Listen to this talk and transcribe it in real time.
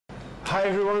Hi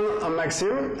everyone, I'm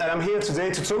Maxime and I'm here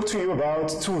today to talk to you about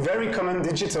two very common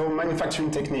digital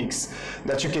manufacturing techniques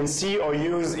that you can see or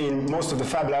use in most of the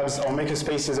fab labs or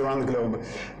makerspaces around the globe.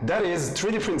 That is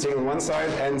 3D printing on one side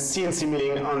and CNC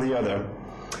milling on the other.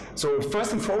 So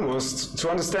first and foremost, to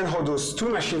understand how those two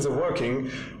machines are working,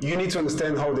 you need to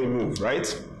understand how they move, right?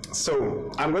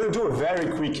 So I'm going to do a very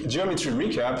quick geometry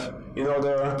recap in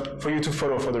order for you to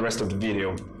follow for the rest of the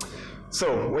video.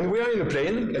 So when we are in a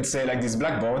plane, let's say like this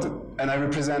blackboard, and I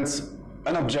represent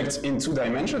an object in 2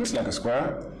 dimensions, like a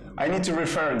square, I need to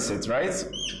reference it, right?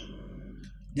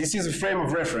 This is a frame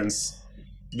of reference,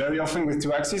 very often with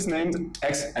 2 axes named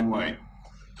X and Y.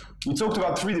 We talked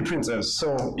about 3D printers,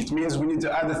 so it means we need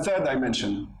to add a 3rd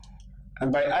dimension.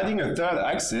 And by adding a 3rd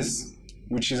axis,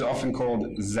 which is often called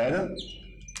Z,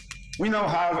 we now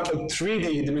have a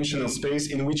 3D dimensional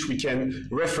space in which we can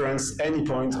reference any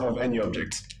point of any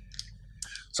object.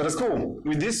 So that's cool.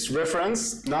 With this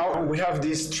reference, now we have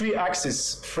this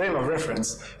 3-axis frame of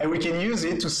reference, and we can use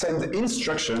it to send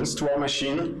instructions to our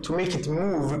machine to make it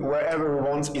move wherever we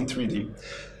want in 3D.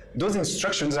 Those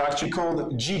instructions are actually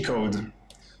called G-code.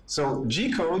 So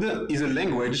G-code is a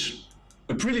language,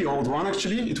 a pretty old one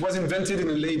actually. It was invented in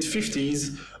the late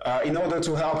 50s in order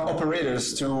to help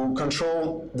operators to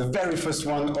control the very first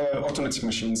automatic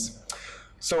machines.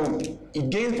 So it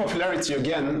gained popularity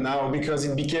again now because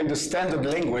it became the standard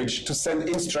language to send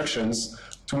instructions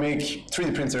to make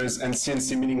 3D printers and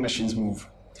CNC milling machines move.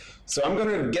 So I'm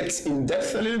going to get in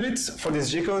depth a little bit for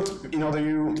this G-code in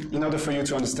order for you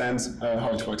to understand how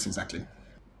it works exactly.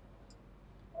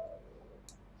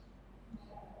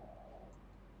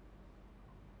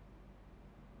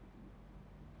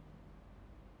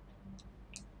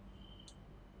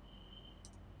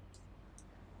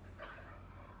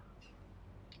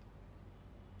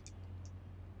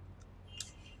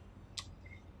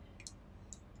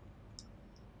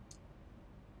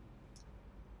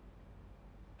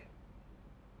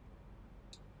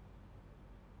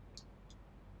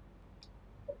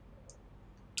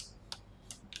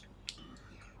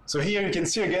 So here you can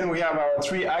see again we have our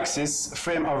 3-axis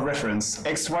frame of reference,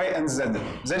 X, Y, and Z.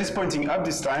 Z is pointing up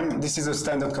this time. This is a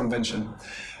standard convention.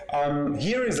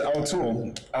 Here is our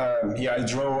tool. Here I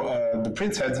draw the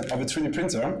printhead of a 3D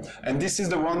printer, and this is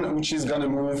the one which is going to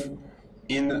move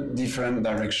in different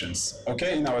directions,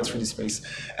 okay, in our 3D space.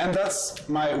 And that's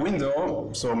my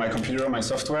window, so my computer, my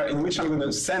software, in which I'm going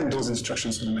to send those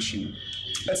instructions to the machine.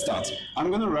 Let's start. I'm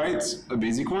going to write a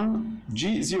basic one,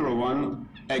 G01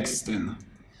 X10.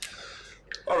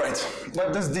 All right,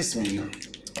 what does this mean?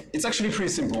 It's actually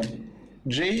pretty simple.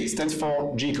 J stands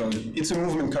for G-code. It's a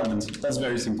movement command. That's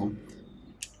very simple.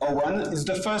 O1 is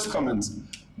the first command.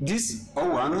 This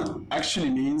O1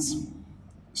 actually means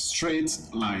straight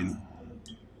line.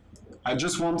 I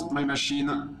just want my machine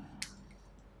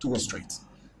to go straight.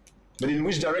 But in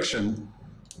which direction?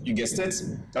 You guessed it,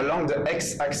 along the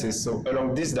x-axis, so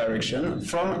along this direction,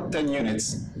 from 10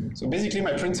 units. So basically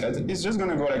my printhead is just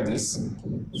going to go like this,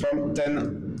 from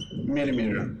 10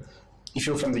 millimeter. If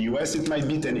you're from the US, it might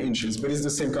be 10 inches, but it's the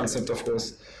same concept, of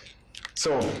course.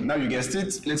 So now you guessed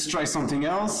it, let's try something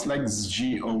else, like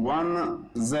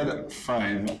G01,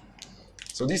 Z5.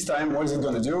 So this time, what is it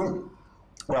going to do?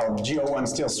 Well, G01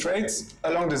 still straight,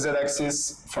 along the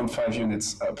z-axis from 5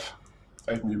 units up,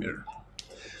 5 millimeter.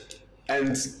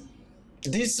 And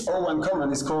this O1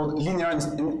 command is called linear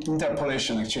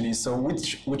interpolation actually, so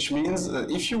which means that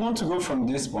if you want to go from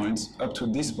this point up to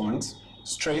this point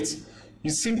straight, you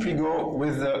simply go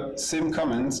with the same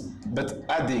command but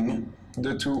adding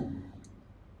the 2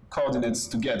 coordinates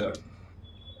together.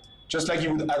 Just like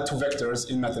you would add 2 vectors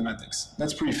in mathematics.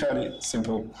 That's pretty fairly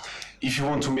simple. If you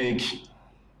want to make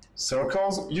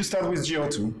circles, you start with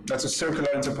G02. That's a circular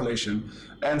interpolation,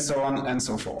 and so on and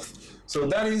so forth. So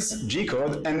that is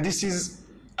G-code, and this is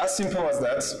as simple as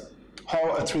that,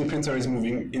 how a 3D printer is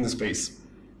moving in the space.